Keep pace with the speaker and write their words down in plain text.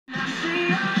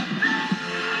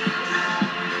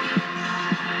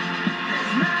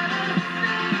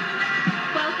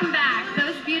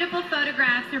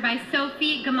are by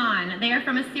Sophie Gamand. They are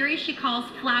from a series she calls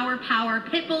Flower Power,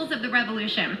 Pit Bulls of the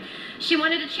Revolution. She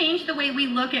wanted to change the way we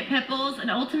look at pit bulls and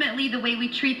ultimately the way we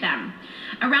treat them.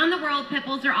 Around the world, pit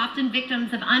bulls are often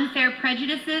victims of unfair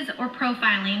prejudices or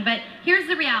profiling, but here's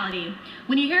the reality.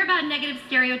 When you hear about negative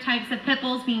stereotypes of pit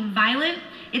bulls being violent,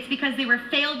 it's because they were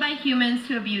failed by humans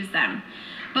who abuse them.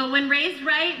 But when raised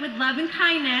right with love and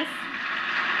kindness,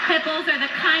 pit bulls are the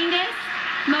kindest,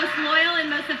 most loyal, and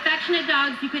most affectionate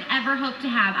dogs you could ever hope to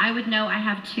have. I would know I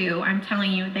have two. I'm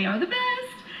telling you, they are the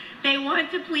best. They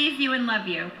want to please you and love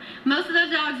you. Most of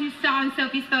those dogs you saw in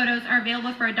Sophie's photos are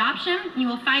available for adoption. You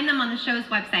will find them on the show's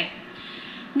website.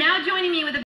 Now joining me with a